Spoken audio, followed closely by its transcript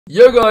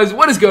Yo guys,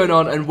 what is going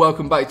on, and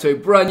welcome back to a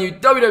brand new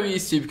WWE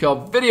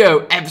Supercard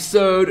video,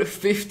 episode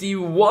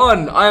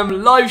 51. I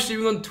am live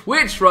streaming on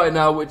Twitch right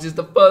now, which is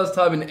the first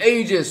time in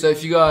ages, so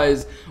if you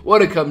guys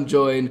want to come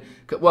join,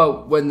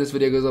 well, when this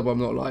video goes up, I'm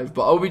not live,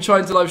 but I'll be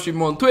trying to live stream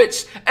more on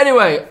Twitch.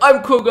 Anyway,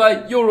 I'm Cool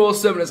Guy, you're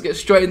awesome, let's get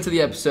straight into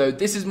the episode.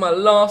 This is my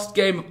last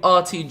game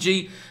of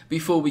RTG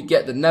before we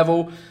get the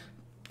Neville.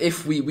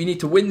 If we need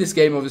to win this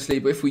game, obviously,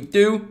 but if we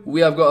do,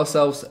 we have got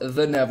ourselves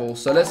the Neville.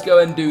 So let's go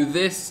and do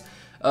this.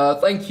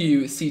 Thank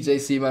you,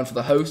 CJC man, for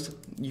the host.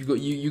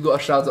 You got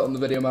a shout out on the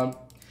video, man.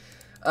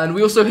 And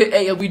we also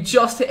hit we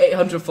just hit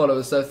 800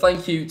 followers. So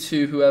thank you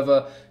to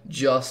whoever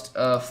just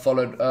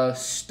followed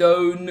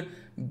Stone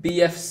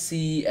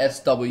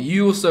BFCSW.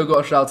 You also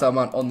got a shout out,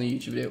 man, on the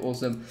YouTube video.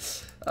 Awesome.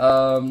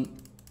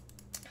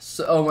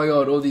 So, oh my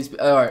god, all these.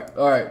 All right.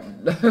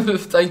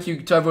 Thank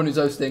you to everyone who's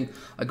hosting.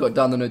 I got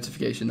down the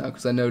notification now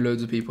because I know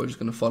loads of people are just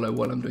going to follow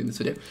while I'm doing this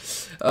video.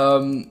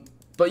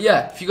 But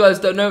yeah, if you guys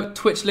don't know,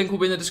 Twitch link will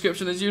be in the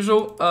description as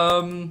usual.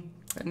 And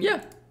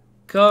yeah,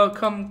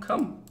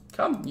 come.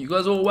 You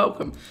guys are all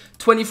welcome.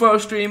 24-hour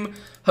stream,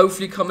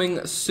 hopefully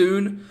coming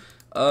soon.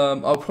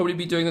 I'll probably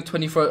be doing a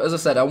 24-hour, as I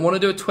said, I want to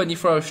do a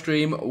 24-hour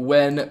stream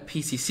when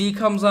PCC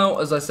comes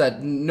out. As I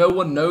said, no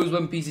one knows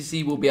when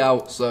PCC will be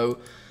out, so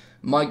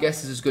my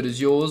guess is as good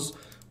as yours.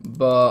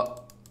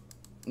 But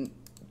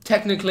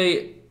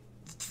technically,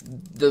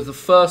 the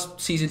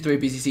first season 3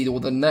 PCC or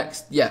the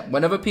next, yeah,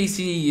 whenever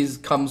PCC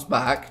comes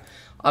back,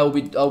 I'll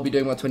be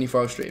doing my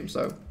 24-hour stream.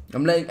 So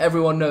I'm letting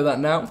everyone know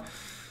that now.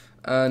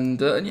 And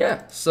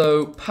yeah,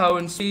 so power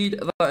and speed,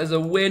 that is a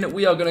win.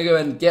 We are going to go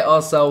and get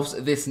ourselves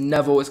this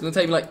Neville. It's going to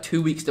take me like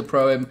 2 weeks to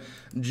pro him,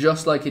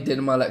 just like it did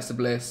in my Alexa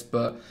Bliss,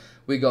 but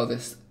we got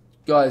this.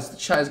 Guys, the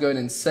chat is going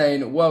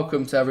insane.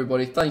 Welcome to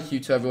everybody. Thank you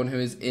to everyone who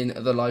is in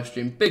the live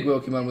stream. Big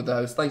Wilkie man with the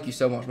host. Thank you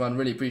so much, man.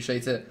 Really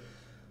appreciate it.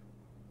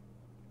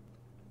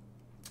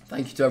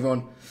 Thank you to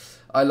everyone.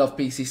 I love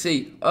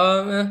PCC.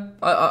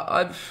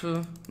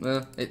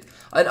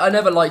 I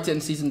never liked it in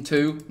season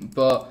 2,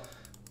 but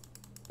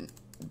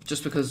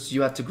just because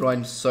you had to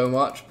grind so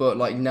much. But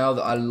like now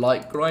that I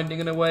like grinding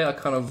in a way, I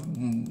kind of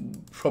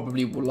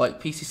probably will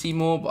like PCC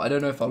more. But I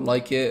don't know if I'll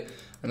like it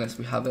unless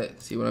we have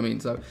it. See what I mean?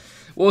 So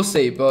we'll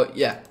see. But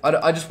yeah,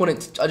 I just want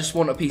it. I just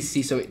want a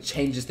PCC so it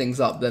changes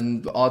things up.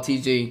 Then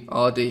RTG,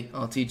 RD,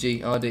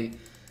 RTG, RD.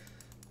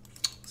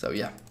 So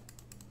yeah.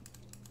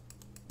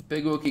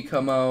 Big Wilkie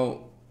come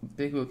out.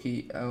 Big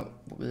Wilkie out.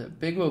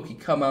 Big Wilkie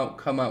come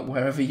out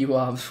wherever you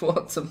are.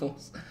 What's the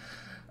most?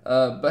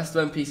 Best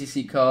of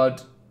PCC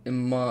card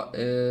in my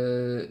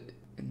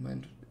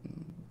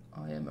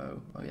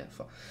IMO. Oh yeah,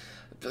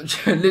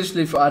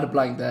 literally, I had a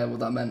blank there. What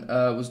that meant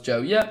was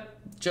Joe. Yeah,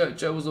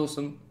 Joe was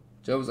awesome.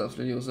 Joe was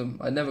absolutely awesome.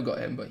 I never got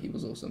him, but he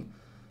was awesome.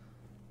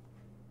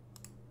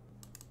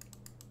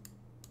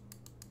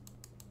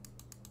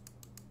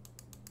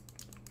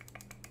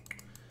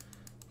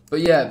 But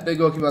yeah, Big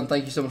Wilkie man,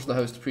 thank you so much for the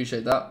host.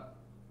 Appreciate that.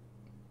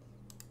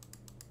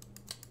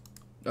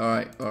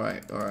 Alright.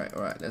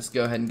 Let's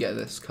go ahead and get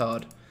this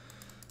card.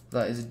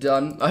 That is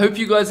done. I hope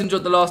you guys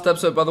enjoyed the last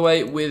episode, by the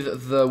way,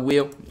 with the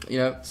wheel. You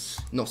know,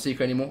 it's not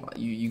secret anymore.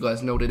 You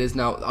guys know what it is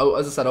now.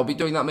 As I said, I'll be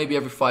doing that maybe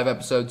every 5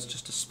 episodes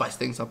just to spice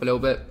things up a little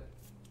bit.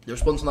 The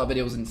response on that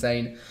video was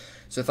insane.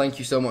 So thank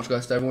you so much,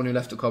 guys, to everyone who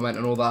left a comment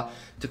and all that.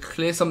 To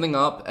clear something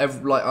up,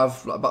 I've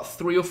about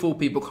 3 or 4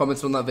 people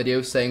commented on that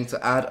video saying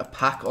to add a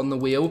pack on the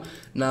wheel.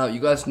 Now, you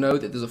guys know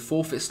that there's a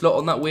forfeit slot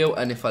on that wheel,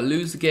 and if I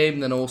lose the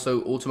game, then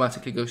also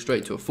automatically go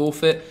straight to a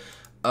forfeit.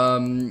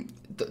 Open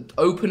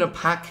a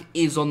pack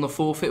is on the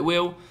forfeit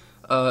wheel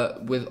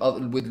with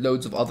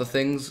loads of other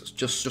things,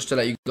 just to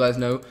let you guys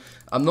know.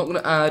 I'm not going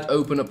to add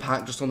open a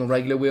pack just on the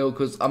regular wheel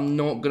because I'm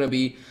not going to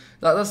be...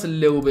 That's a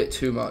little bit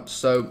too much.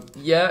 So,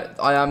 yeah,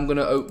 I am going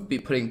to be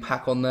putting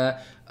pack on there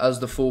as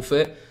the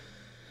forfeit.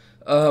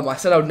 I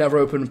said I would never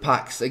open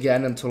packs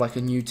again until, like,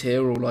 a new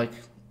tier or, like,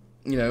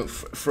 you know,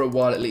 for a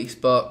while at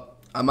least. But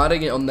I'm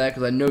adding it on there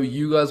because I know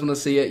you guys want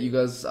to see it. You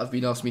guys have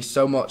been asking me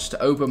so much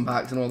to open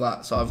packs and all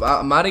that. So,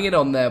 I'm adding it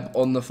on there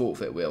on the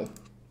forfeit wheel.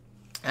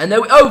 And there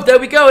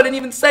we go. I didn't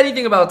even say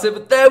anything about it,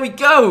 but there we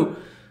go.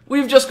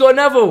 We've just got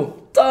Neville.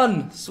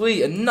 Done.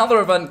 Sweet. Another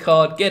event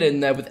card. Get in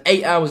there with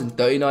 8 hours and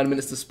 39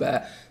 minutes to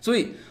spare.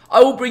 Sweet.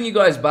 I will bring you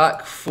guys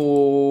back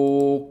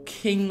for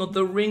King of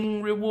the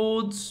Ring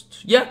rewards.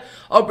 Yeah,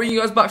 I'll bring you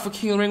guys back for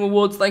King of the Ring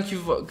rewards. Thank you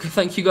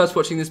guys for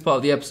watching this part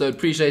of the episode.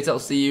 Appreciate it. I'll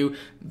see you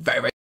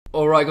very, very.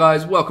 Alright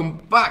guys, welcome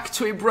back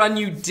to a brand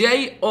new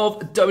day of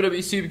WWE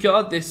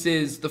Supercard. This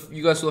is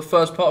you guys saw the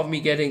first part of me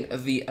getting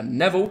the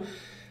Neville.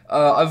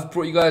 I've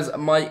brought you guys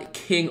my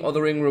King of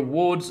the Ring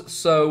rewards.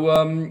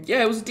 So,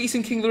 yeah, it was a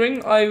decent King of the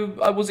Ring.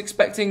 I was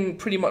expecting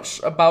pretty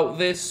much about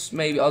this.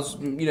 Maybe I was,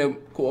 you know,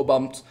 quarter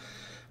bumped.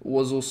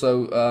 Was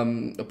also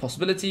a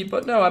possibility.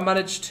 But no, I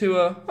managed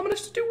to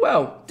do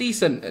well.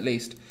 Decent, at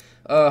least.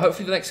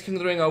 Hopefully the next King of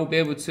the Ring I will be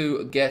able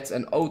to get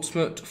an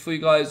ultimate for you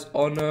guys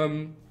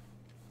on...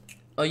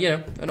 you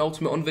know, an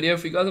ultimate on video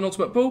for you guys, an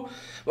ultimate pool.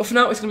 But for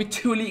now, it's going to be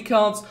 2 elite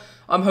cards.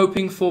 I'm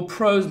hoping for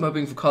pros, I'm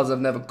hoping for cards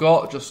I've never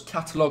got, just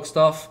catalogue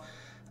stuff.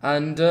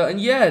 And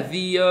yeah,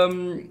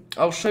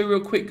 I'll show you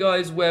real quick,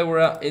 guys, where we're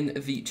at in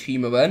the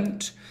team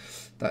event.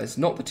 That is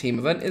not the team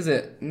event, is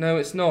it? No,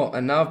 it's not.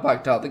 And now I've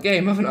backed out the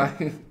game, haven't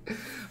I?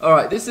 All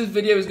right, I'm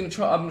gonna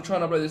try and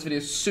upload this video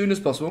as soon as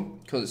possible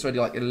because it's already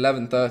like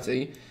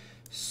 11:30.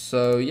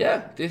 So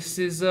yeah, this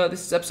is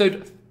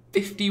episode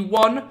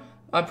 51.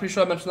 I'm pretty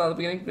sure I mentioned that at the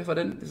beginning, but if I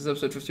didn't, this is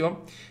episode 51.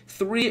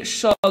 3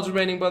 shards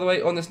remaining, by the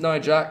way, on this Nia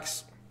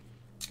Jax.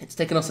 It's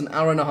taken us an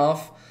hour and a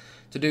half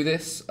to do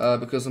this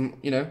because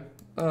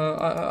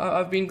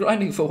I've been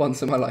grinding for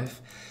once in my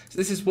life. So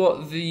this is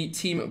what the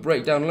team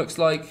breakdown looks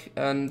like,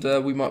 and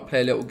we might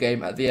play a little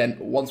game at the end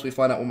once we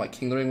find out what my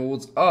King of the Ring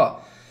rewards are.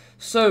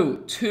 So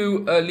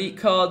 2 elite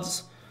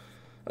cards.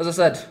 As I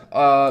said,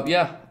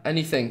 yeah,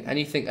 anything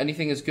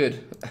is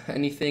good.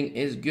 Anything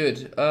is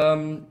good.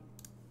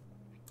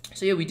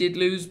 So yeah, we did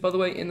lose, by the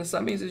way, in the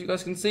semis, as you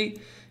guys can see.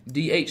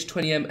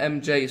 DH20M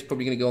MJ is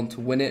probably going to go on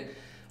to win it.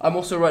 I'm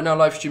also right now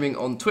live streaming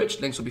on Twitch.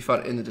 Links will be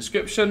found in the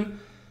description.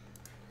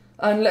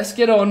 And let's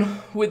get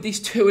on with these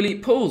 2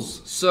 elite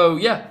pulls. So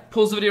yeah,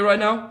 pause the video right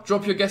now.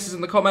 Drop your guesses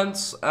in the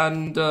comments,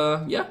 and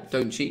yeah,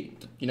 don't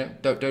cheat. You know,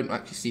 don't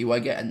actually see who I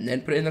get and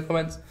then put it in the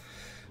comments.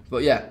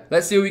 But yeah,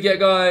 let's see what we get,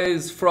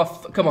 guys.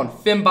 Come on,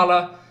 Finn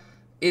Balor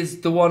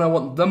is the one I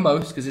want the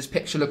most because this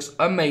picture looks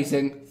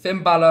amazing.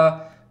 Finn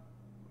Balor.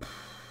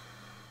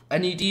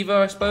 Any Diva,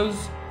 I suppose.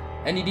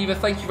 Any Diva.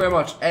 Thank you very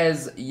much,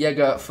 Ez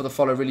Yeager, for the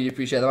follow. Really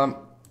appreciate that, man.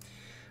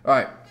 All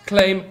right,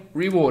 claim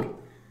reward.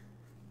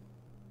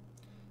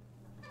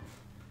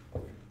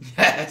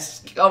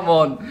 Yes, come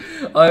on.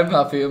 I'm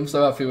happy. I'm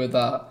so happy with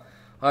that.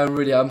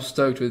 I'm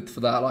stoked for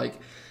that. Like,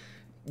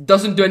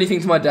 doesn't do anything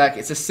to my deck.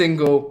 It's a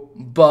single,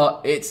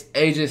 but it's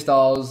AJ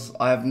Styles.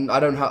 I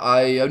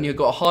only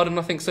got a hard and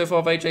nothing so far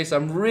of AJ, so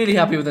I'm really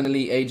happy with an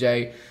elite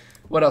AJ.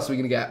 What else are we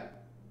gonna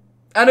get?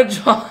 And a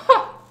John.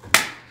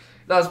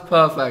 That's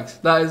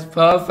perfect. That is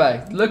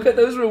perfect. Look at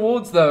those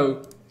rewards,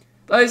 though.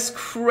 That is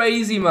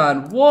crazy,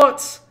 man.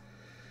 What?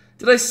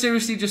 Did I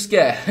seriously just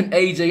get an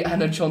AJ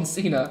and a John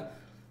Cena?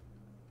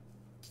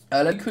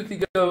 Let me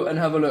quickly go and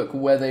have a look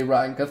where they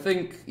rank. I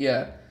think,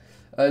 yeah,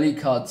 elite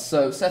cards.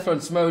 So Seth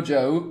Rollins,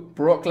 Mojo,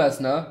 Brock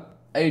Lesnar,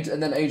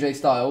 and then AJ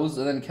Styles,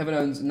 and then Kevin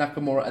Owens,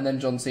 Nakamura, and then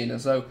John Cena.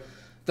 So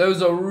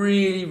those are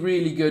really,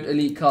 really good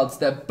elite cards.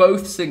 They're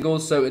both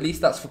singles, so at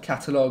least that's for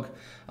catalog.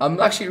 I'm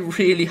actually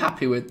really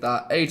happy with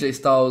that. AJ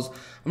Styles.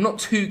 I'm not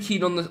too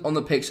keen on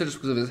the picture just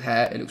because of his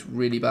hair. It looks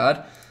really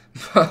bad.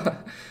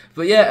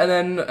 But yeah, and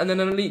then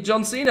an elite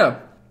John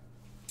Cena.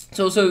 It's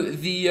also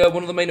the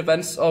one of the main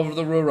events of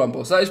the Royal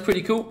Rumble. So that is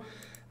pretty cool.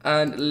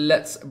 And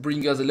let's bring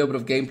you guys a little bit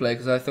of gameplay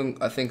because I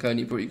think I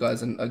only brought you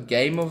guys a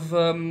game of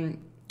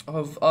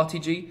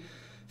RTG.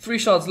 3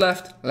 shards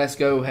left. Let's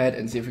go ahead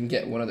and see if we can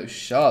get one of those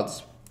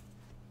shards.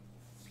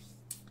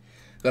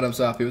 God, I'm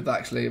so happy with that,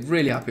 actually.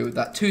 Really happy with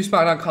that. 2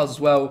 SmackDown cards as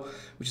well,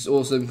 which is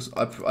awesome because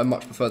I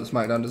much prefer the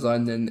SmackDown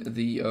design than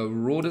the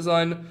Raw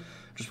design,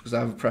 just because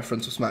I have a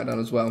preference for SmackDown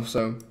as well.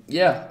 So,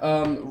 yeah,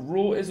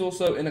 Raw is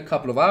also in a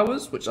couple of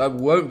hours, which I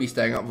won't be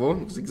staying up for.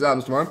 It's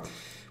exams tomorrow,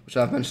 which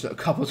I've mentioned a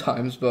couple of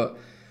times, but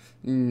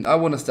I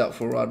want to stay up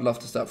for Raw. I'd love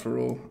to stay up for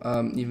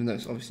Raw, even though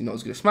it's obviously not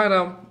as good as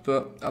SmackDown,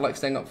 but I like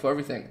staying up for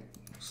everything.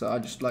 So I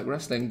just like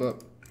wrestling,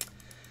 but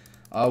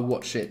I'll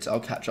watch it. I'll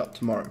catch up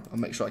tomorrow. I'll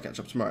make sure I catch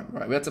up tomorrow.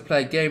 Right, we had to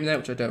play a game there,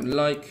 which I don't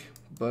like.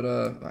 But,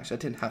 actually, I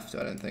didn't have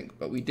to, I don't think.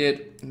 But we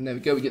did. And there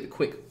we go. We get the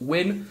quick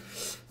win.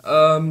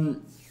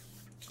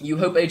 You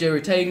hope AJ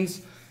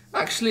retains.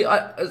 Actually,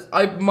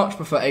 I much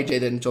prefer AJ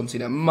than John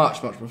Cena.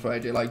 Much prefer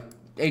AJ. Like,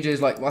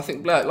 AJ's like, well, I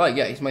think,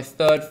 yeah, he's my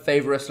 3rd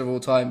favourite wrestler of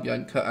all time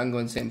behind Kurt Angle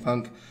and CM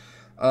Punk.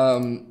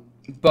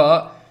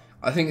 But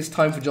I think it's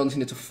time for John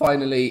Cena to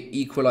finally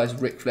equalise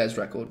Ric Flair's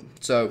record.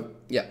 So,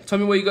 yeah, tell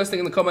me what you guys think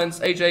in the comments,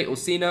 AJ or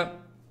Cena.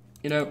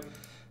 You know,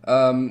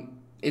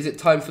 is it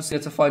time for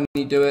Cena to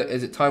finally do it?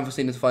 Is it time for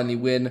Cena to finally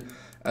win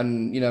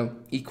and, you know,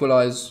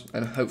 equalise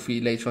and hopefully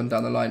later on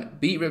down the line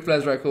beat Ric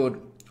Flair's record?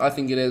 I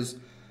think it is.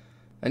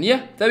 And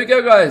yeah, there we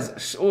go,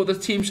 guys. All the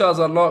team shards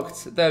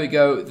unlocked. There we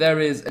go. There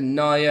is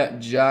Nia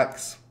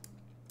Jax.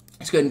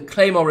 Let's go ahead and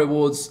claim our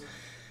rewards.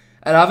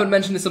 And I haven't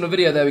mentioned this on a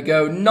video. There we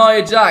go.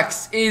 Nia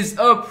Jax is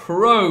a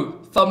pro.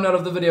 Thumbnail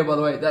of the video, by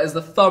the way. That is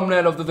the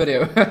thumbnail of the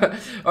video.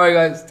 Alright,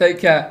 guys. Take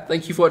care.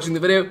 Thank you for watching the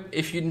video.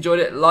 If you enjoyed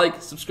it,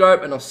 like,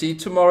 subscribe, and I'll see you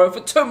tomorrow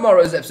for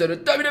tomorrow's episode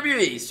of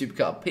WWE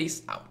Supercard.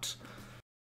 Peace out.